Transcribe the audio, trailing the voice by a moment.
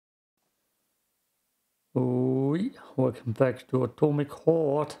welcome back to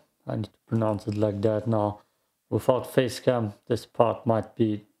atomicheart. I need to pronounce it like that now. Without face cam, this part might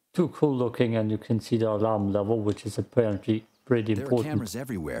be too cool looking and you can see the alarm level, which is apparently pretty important. There are cameras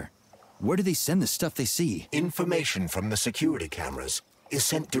everywhere. Where do they send the stuff they see? Information from the security cameras is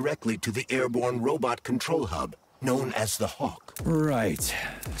sent directly to the airborne robot control hub, known as the Hawk. Right.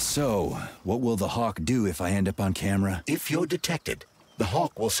 So, what will the Hawk do if I end up on camera? If you're detected, the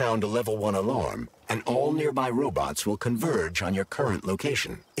Hawk will sound a level 1 alarm, and all nearby robots will converge on your current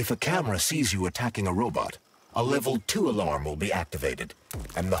location. If a camera sees you attacking a robot, a level 2 alarm will be activated,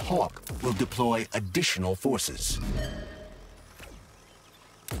 and the Hawk will deploy additional forces.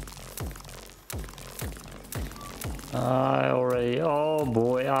 Oh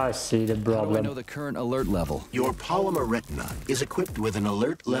boy, I see the problem. How do I know the current alert level? Your polymer retina is equipped with an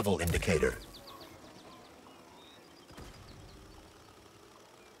alert level indicator.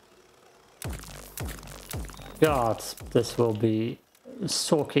 God, this will be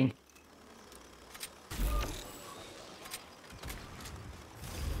soaking.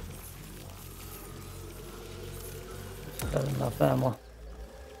 Got enough ammo.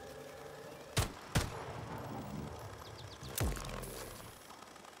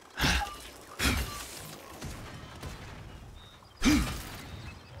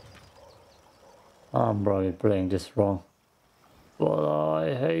 I'm probably playing this wrong. But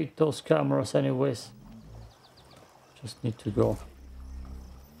I hate those cameras anyways. Just need to go.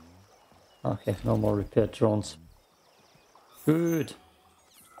 Okay, no more repair drones. Good.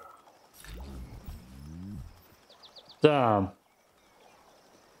 Damn.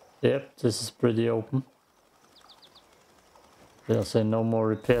 Yep, this is pretty open. They'll say no more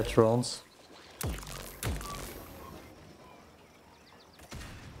repair drones.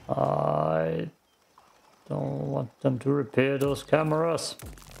 I don't want them to repair those cameras.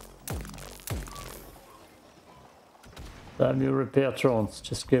 Damn you repair drones,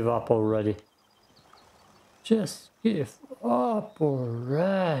 just give up already. Just give up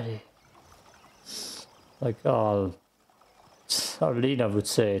already. Like Arlena would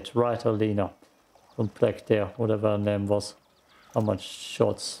say it, right Arlena? From Black there, whatever her name was. How much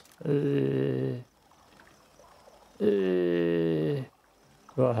shots? Do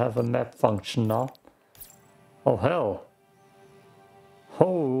I have a map function now? Oh hell.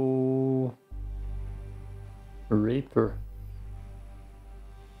 Oh. Reaper.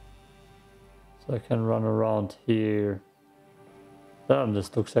 So I can run around here. Damn,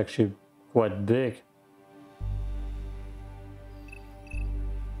 this looks actually quite big.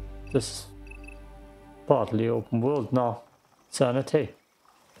 This is partly open world now. Sanity.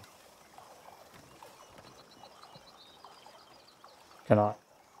 Can I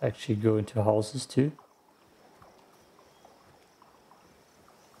actually go into houses too?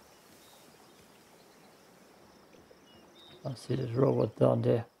 I see this robot down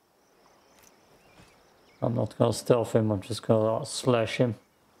there. I'm not gonna stealth him, I'm just gonna slash him.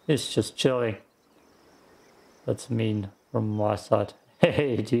 He's just chilling. That's mean from my side.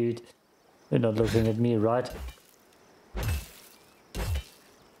 Hey dude, you're not looking at me, right?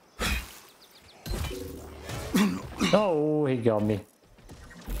 Oh, he got me.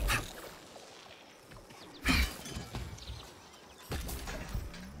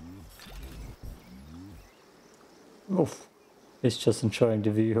 Oof. He's just enjoying the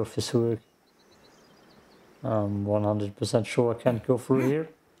view of his work. I'm 100% sure I can't go through here.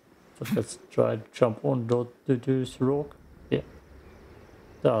 But let's try to jump on this rock. Yeah.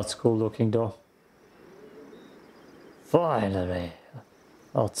 That's cool looking though. Finally.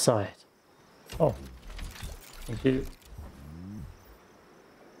 Outside. Oh. Thank you.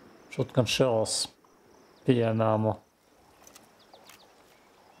 Shotgun shells. PM ammo.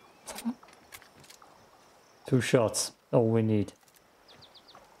 2 shots. All we need.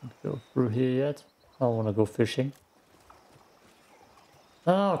 Go through here yet? I want to go fishing.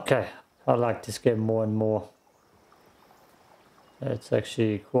 Okay. I like this game more and more. It's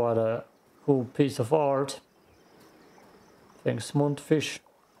actually quite a cool piece of art. Thanks, Mundfish.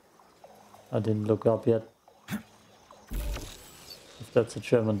 I didn't look up yet. If that's a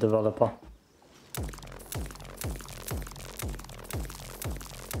German developer.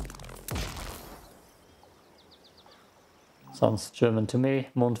 Sounds German to me,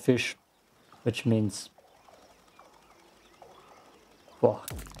 Mundfish, which means fuck.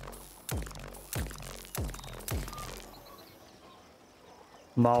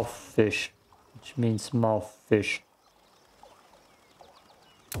 Mouthfish, which means mouthfish.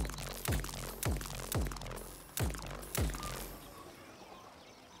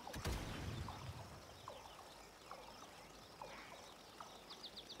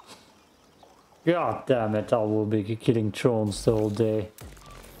 God damn it, I will be killing drones the whole day.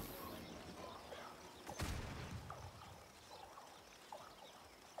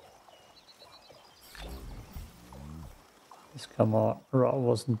 This camera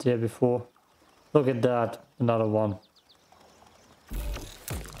wasn't there before. Look at that, another one.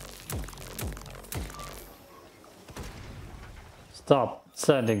 Stop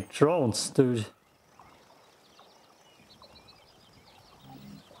sending drones, dude.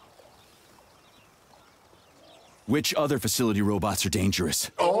 Which other facility robots are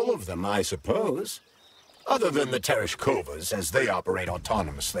dangerous? All of them, I suppose. Other than the Tereshkovas, as they operate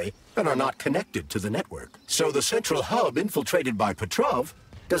autonomously and are not connected to the network. So the central hub infiltrated by Petrov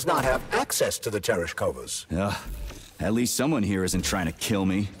does not have access to the Tereshkovas. At least someone here isn't trying to kill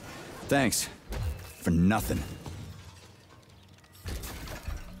me. Thanks. For nothing.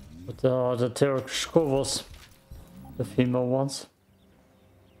 But the Tereshkovas, the female ones.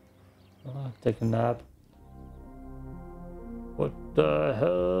 Take a nap. What the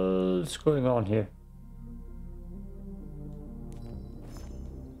hell is going on here?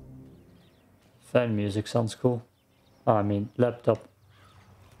 Fan music sounds cool. I mean, laptop.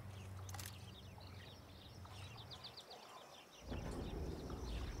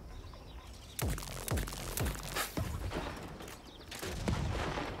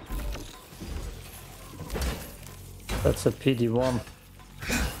 That's a PD-1.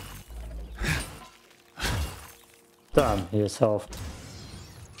 Damn, here's health.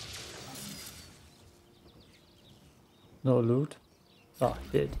 No loot. Ah,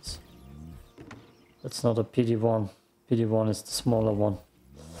 here it is. That's not a PD-1. PD-1 is the smaller one.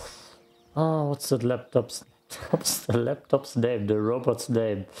 Ah, what's the laptop's? What's the laptop's name? The robot's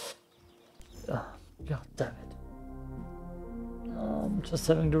name? Ah, God damn it! I'm just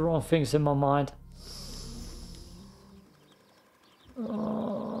having the wrong things in my mind.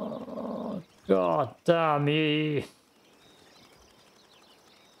 Oh, God damn me!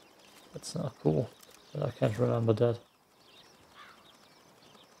 That's not cool. But I can't remember that.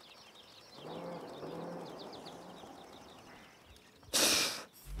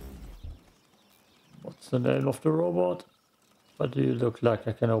 What's the name of the robot? What do you look like?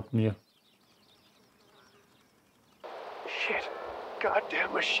 I can open you. Shit.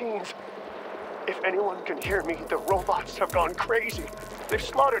 Goddamn machines. If anyone can hear me, the robots have gone crazy. They've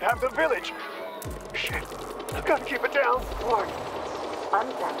slaughtered half the village. Shit. I've got to keep it down. Warning.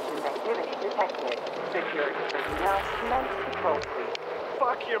 Unsanctioned activity detected. Security personnel commence patrol, please.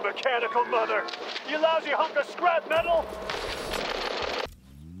 Fuck your mechanical mother. You lousy hunk of scrap metal.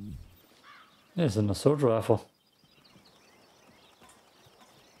 There's an assault rifle.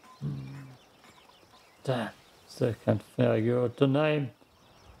 Damn. Still can't figure out the name.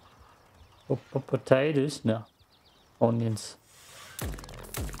 Potatoes? No. Onions.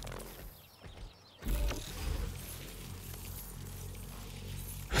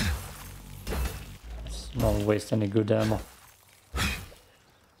 Let's not waste any good ammo.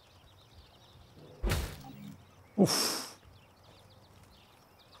 Oof.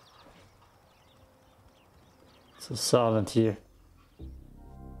 It's so silent here.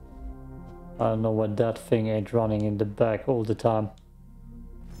 I don't know what that thing ain't running in the back all the time.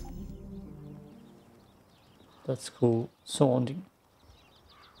 That's cool sounding.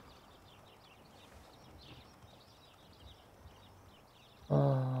 I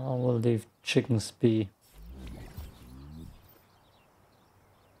will leave chickens be.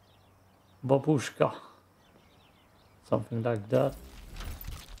 Babushka. Something like that.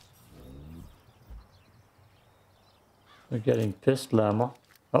 We're getting pistol ammo.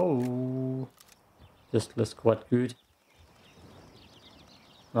 Oh, pistol is quite good.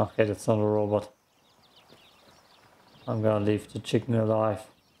 Okay, that's not a robot. I'm gonna leave the chicken alive.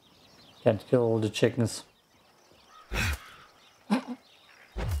 Can't kill all the chickens.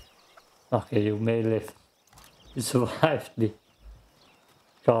 Okay, you may live. You survived me.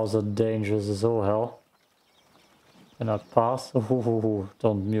 Cars are dangerous as all hell. Can I pass? Oh,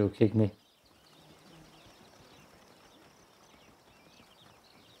 don't mule kick me.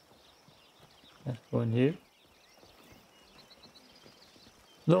 Let's go in here.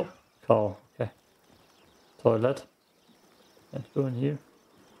 Nope. Car. Okay. Toilet. Let's go in here.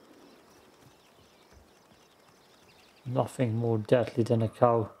 Nothing more deadly than a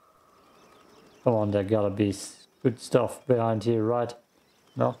cow. Come on, there gotta be good stuff behind here, right?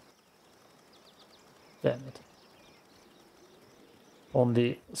 No? Damn it.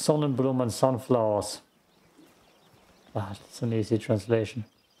 Only Sonnenblumen and sunflowers. Ah, that's an easy translation.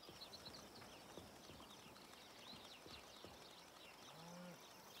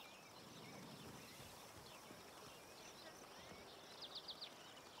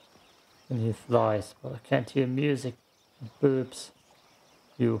 can hear flies, but I can't hear music. Boobs.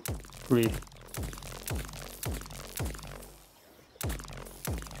 You creep.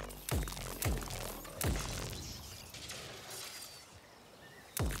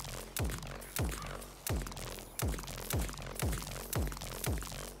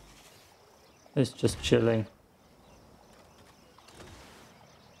 It's just chilling.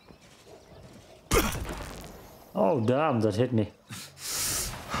 Oh damn, that hit me.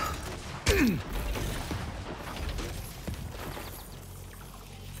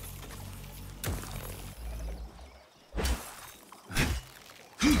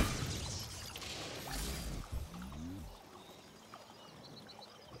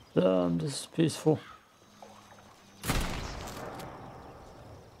 Damn, this is peaceful.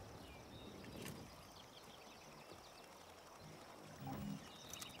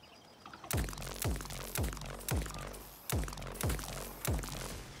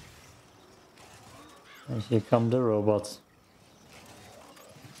 And here come the robots.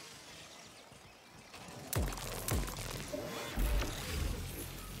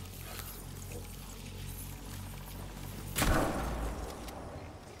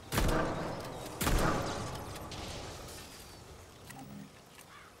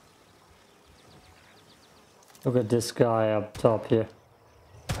 Look at this guy up top here.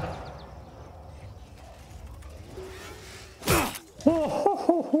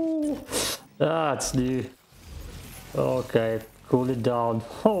 That's new. Okay, cool it down.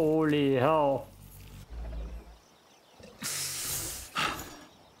 Holy hell.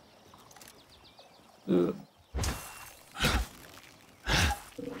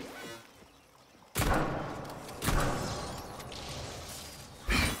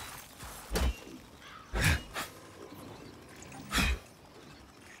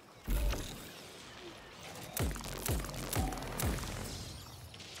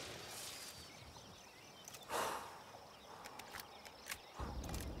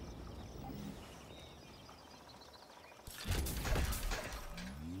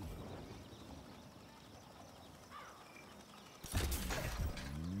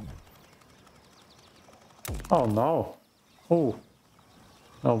 Oh no. Oh.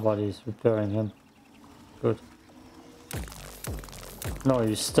 Nobody's repairing him. Good. No,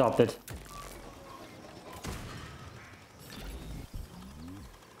 you stop it.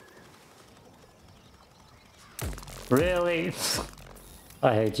 Really?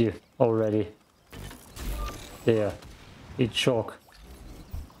 I hate you already. There. Eat chalk.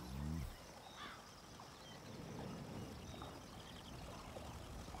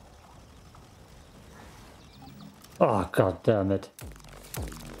 Oh, god damn it.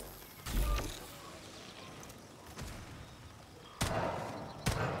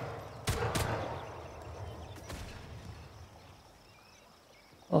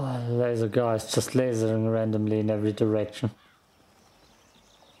 Oh, laser guys just lasering randomly in every direction.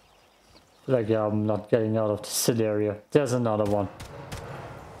 Like, yeah, I'm not getting out of the scenario. There's another one.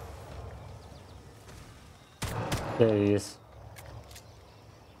 There he is.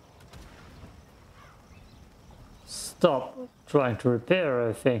 Stop trying to repair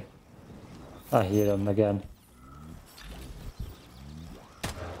everything. I hear them again.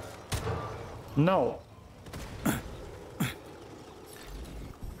 No.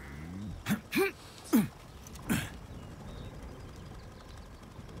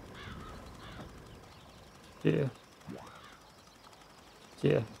 Yeah.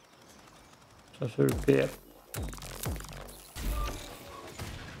 Yeah. Just repair.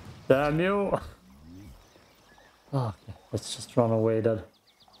 Damn you. Okay, let's just run away then.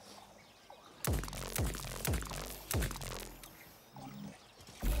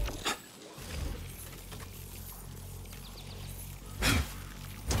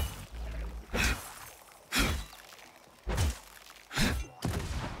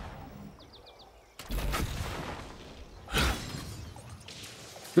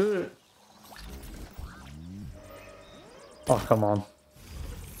 Good. Oh, come on.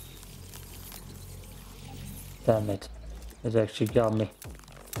 Damn it. It actually got me.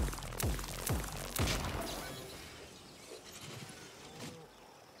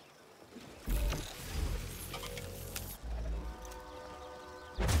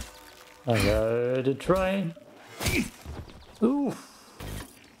 I heard a train. Oof.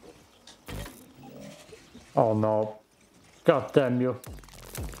 Oh no. God damn you.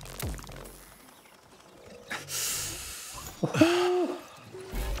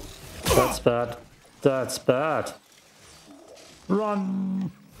 That's bad. That's bad.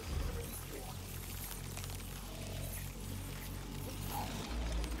 Run.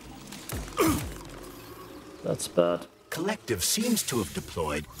 That's bad. Collective seems to have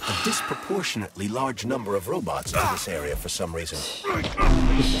deployed a disproportionately large number of robots to this area for some reason.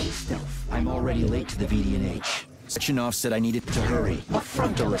 Stealth. I'm already late to the VD&H. Sectionoff said I needed to hurry. A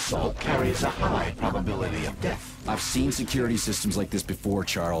frontal assault carries a high probability of death. I've seen security systems like this before,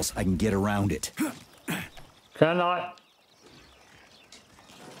 Charles. I can get around it. Can I?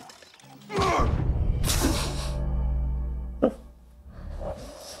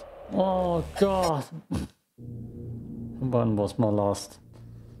 Oh god. When was my last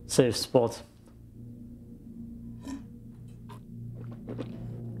safe spot?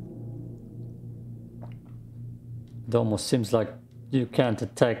 It almost seems like you can't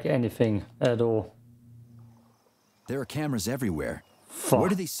attack anything at all. There are cameras everywhere. Fuck. Where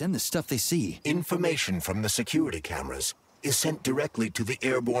do they send the stuff they see? Information from the security cameras is sent directly to the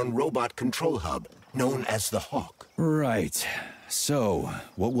airborne robot control hub, known as the Hawk. Right. So,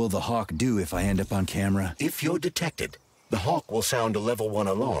 what will the Hawk do if I end up on camera? If you're detected, the Hawk will sound a level 1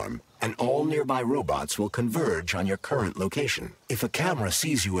 alarm, and all nearby robots will converge on your current location. If a camera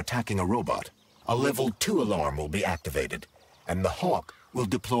sees you attacking a robot, a level 2 alarm will be activated, and the Hawk will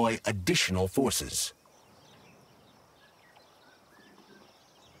deploy additional forces.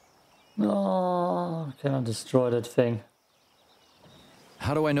 No, can I destroy that thing?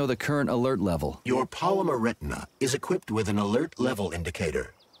 How do I know the current alert level? Your polymer retina is equipped with an alert level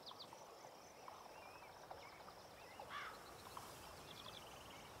indicator.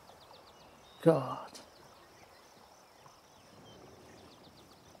 God.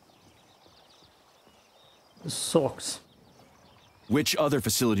 This sucks. Which other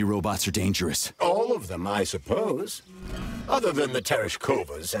facility robots are dangerous? All of them, I suppose. Other than the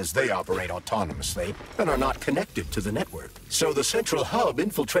Tereshkovas, as they operate autonomously and are not connected to the network. So the central hub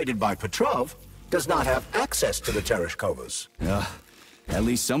infiltrated by Petrov does not have access to the Tereshkovas. At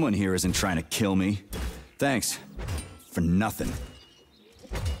least someone here isn't trying to kill me. Thanks. For nothing.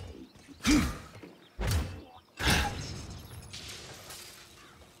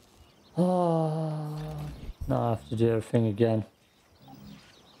 Oh, now I have to do everything again.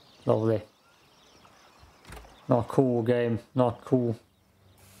 Lovely. Not cool, game. Not cool.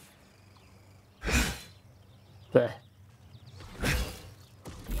 Bleh.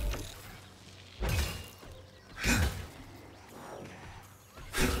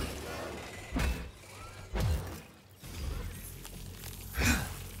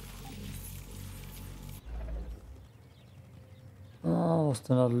 Oh, was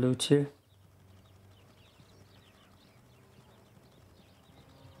there another loot here?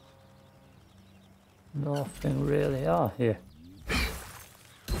 Nothing really. Ah, here.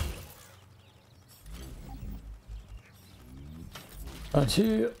 And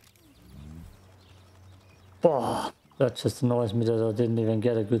here. Oh, that just annoys me that I didn't even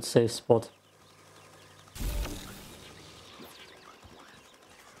get a good safe spot.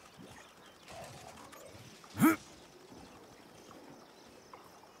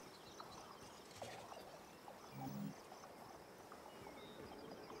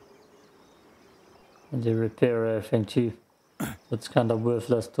 And they repair everything too. It's kind of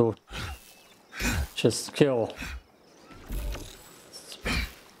worthless to just kill.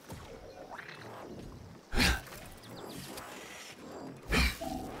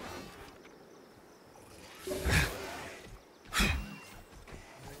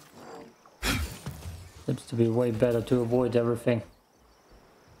 Seems to be way better to avoid everything.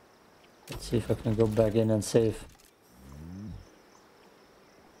 Let's see if I can go back in and save.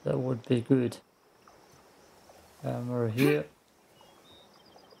 That would be good. Camera here.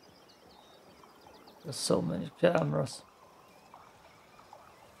 There's so many cameras.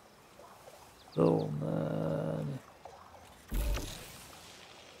 So many.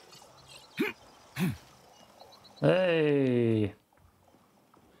 Hey!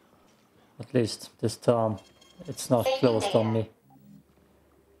 At least this time it's not closed on me.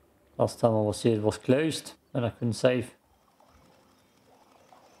 Last time I was here it was closed and I couldn't save.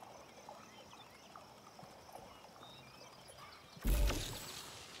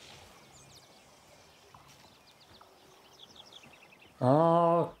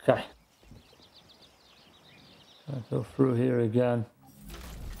 Okay. I'll go through here again.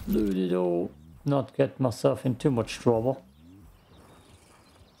 Loot it all. Not get myself in too much trouble.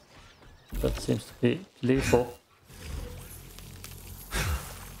 That seems to be lethal.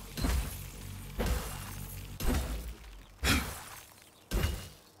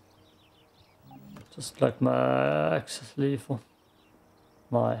 Just like my axe is lethal.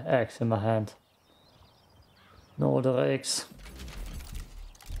 My axe in my hand. No other axe.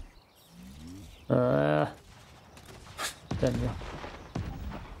 Then yeah.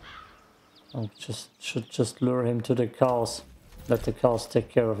 I should just lure him to the cows. Let the cows take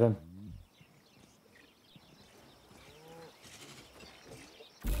care of him.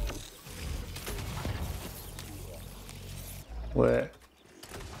 Where?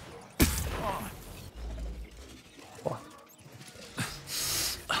 What?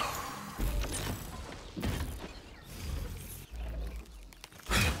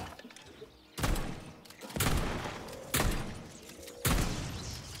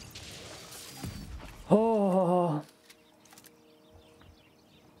 Oh.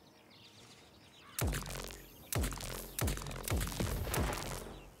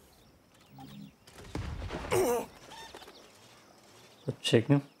 The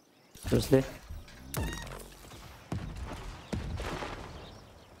chicken, seriously.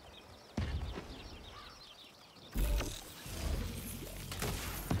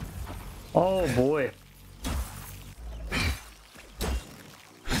 Oh boy.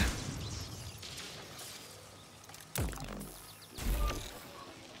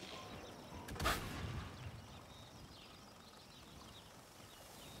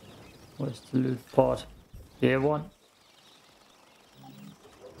 Where's the loot part? Here one.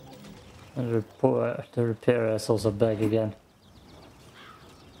 And the repair is also back again.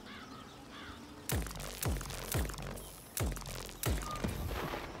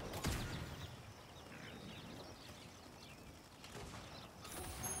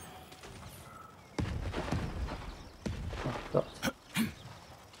 Oh God.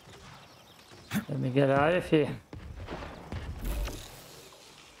 Let me get out of here.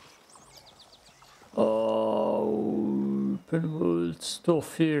 Oh, open world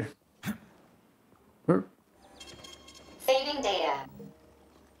stuff here. Saving data.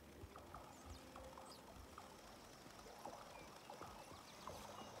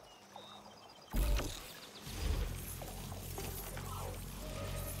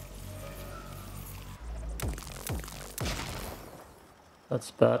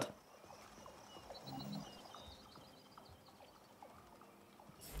 That's bad.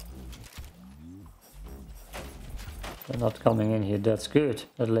 They're not coming in here. That's good.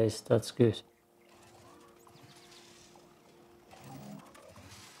 At least that's good.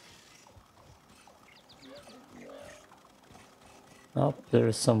 Oh, there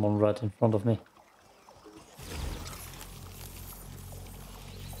is someone right in front of me.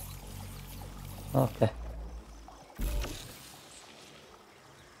 Okay.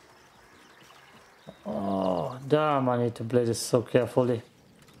 Oh, damn, I need to play this so carefully.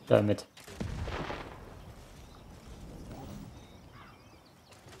 Damn it.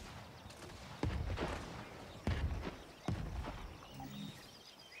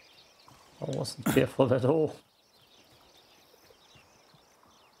 I wasn't careful at all.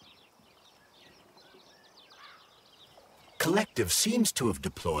 Collective seems to have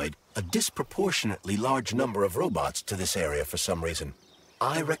deployed a disproportionately large number of robots to this area for some reason.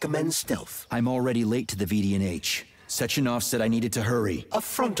 I recommend stealth. I'm already late to the VD&H. Sechenov said I needed to hurry. A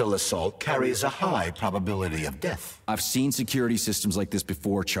frontal assault carries a high probability of death. I've seen security systems like this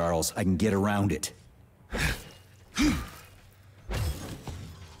before, Charles. I can get around it.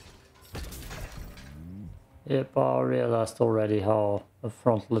 Yep, I realized already how a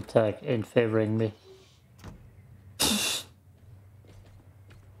frontal attack ain't favoring me. As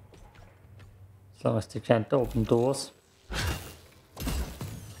long as they can't open doors.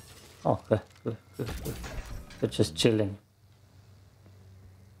 Okay, good. They're just chilling.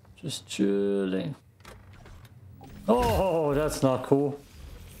 Just chilling. Oh, that's not cool.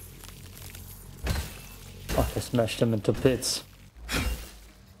 Oh, I smashed them into bits.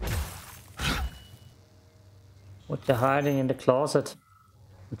 What, they're hiding in the closet?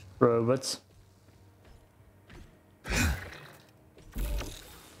 With robots.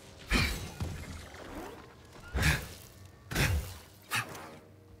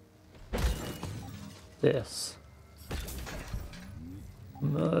 Yes.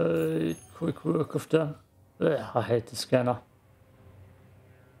 Made quick work of them. Ugh, I hate the scanner.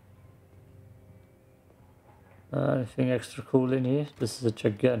 Anything extra cool in here? This is a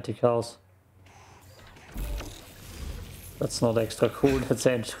gigantic house. That's not extra cool, that's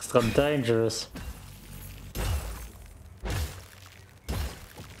extra dangerous.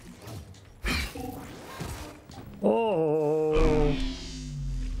 Oh!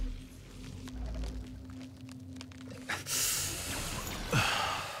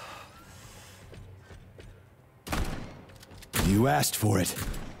 You asked for it.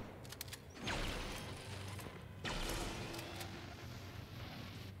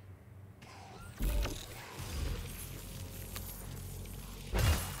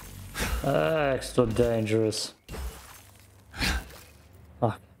 Extra dangerous.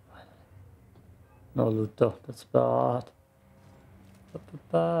 Okay. No loot though, that's bad.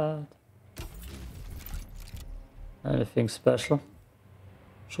 Bad. Anything special?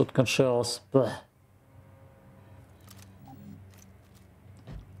 Shotgun shells. Bleh.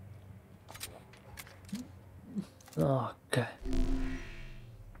 Okay.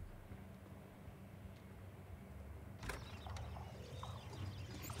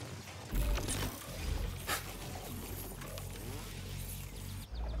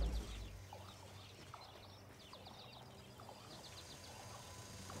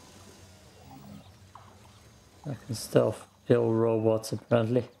 I can stealth kill robots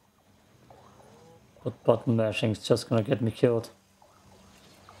apparently. But button mashing is just gonna get me killed.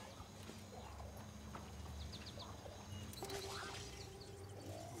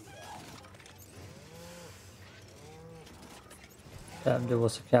 Damn, there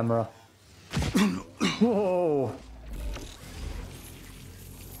was a camera. Whoa!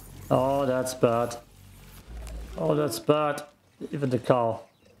 Oh, that's bad. Oh, that's bad. Even the cow.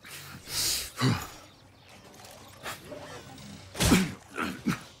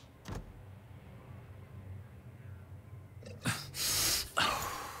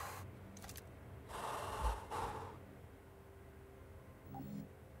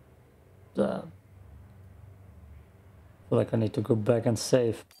 Damn. Feel like I need to go back and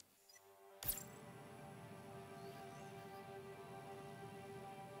save.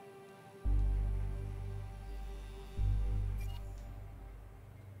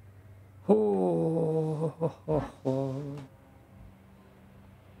 Oh.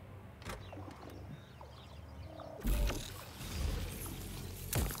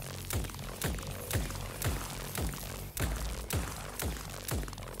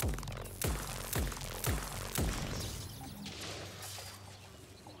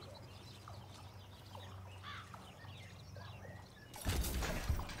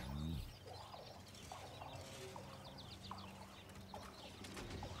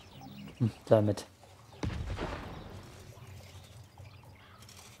 Damn it.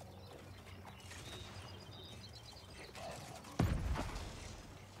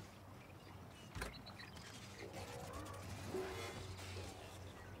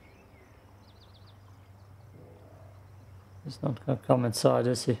 He's not gonna come inside,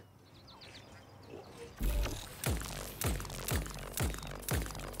 is he?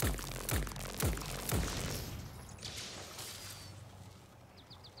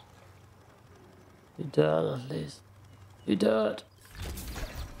 Be dead at least. Be dead.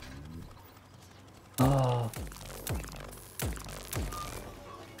 Oh.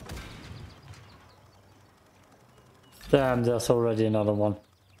 Damn, there's already another one.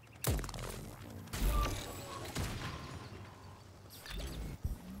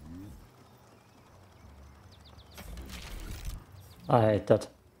 I hate that.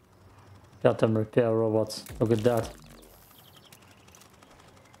 Got them repair robots. Look at that.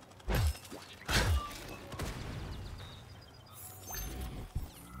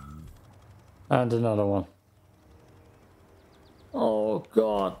 And another one. Oh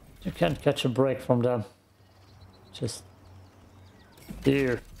god, you can't catch a break from them. Just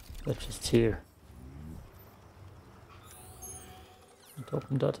here. They're just here. Can't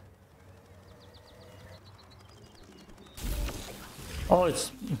open that. Oh,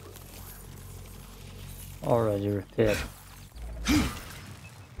 it's already repaired.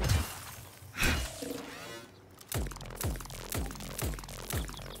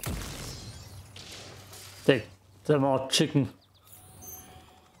 Take them out, chicken.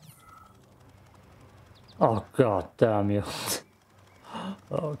 Oh god damn you.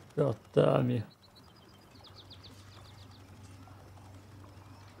 Oh god damn you.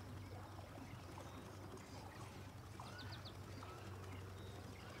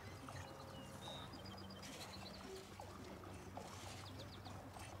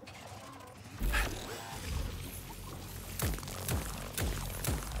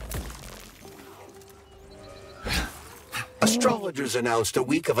 Astrologers announced a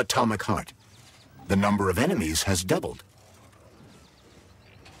week of atomic heart. The number of enemies has doubled.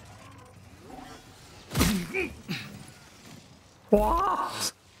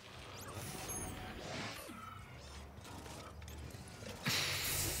 What?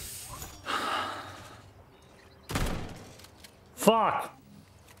 Fuck.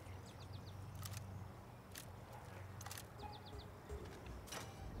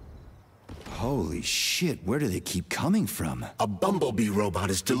 Holy shit, where do they keep coming from? A bumblebee robot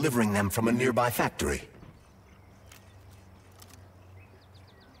is delivering them from a nearby factory.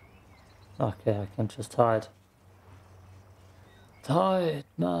 Okay, I can just hide. Hide,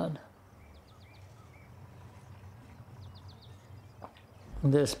 man.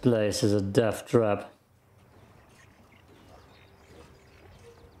 This place is a death trap.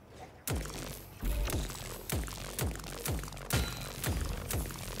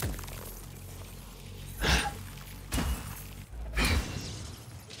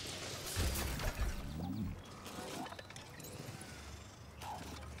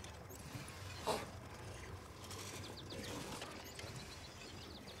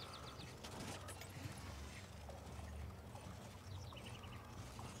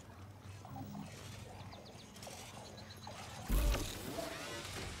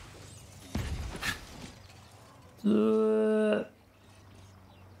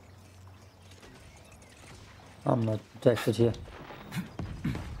 I'm not protected here.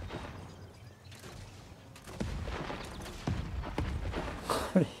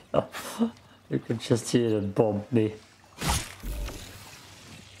 You can just hear it bomb me.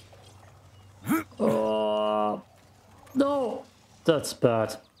 Oh no! That's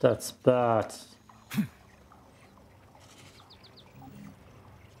bad. That's bad.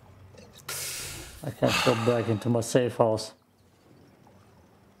 I can't go back into my safe house.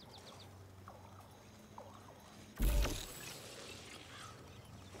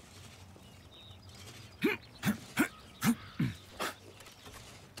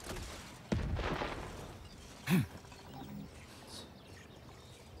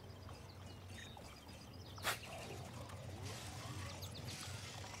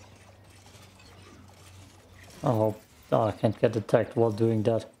 I hope I can't get attacked while doing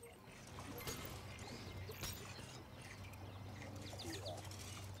that.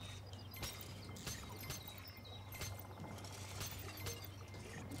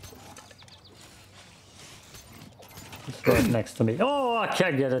 It's right next to me. Oh, I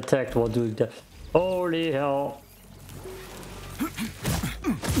can't get attacked while doing that. Holy hell.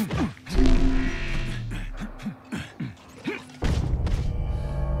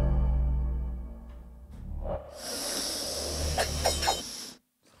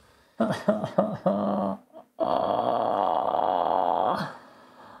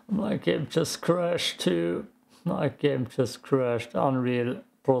 My game just crashed too. My game just crashed. Unreal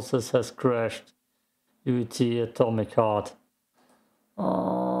process has crashed. UT atomicheart.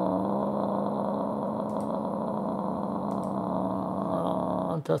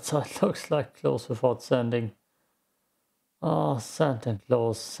 That's how it looks like. Close without sending. Send and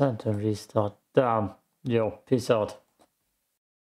close. Send and restart. Damn. Yo, peace out.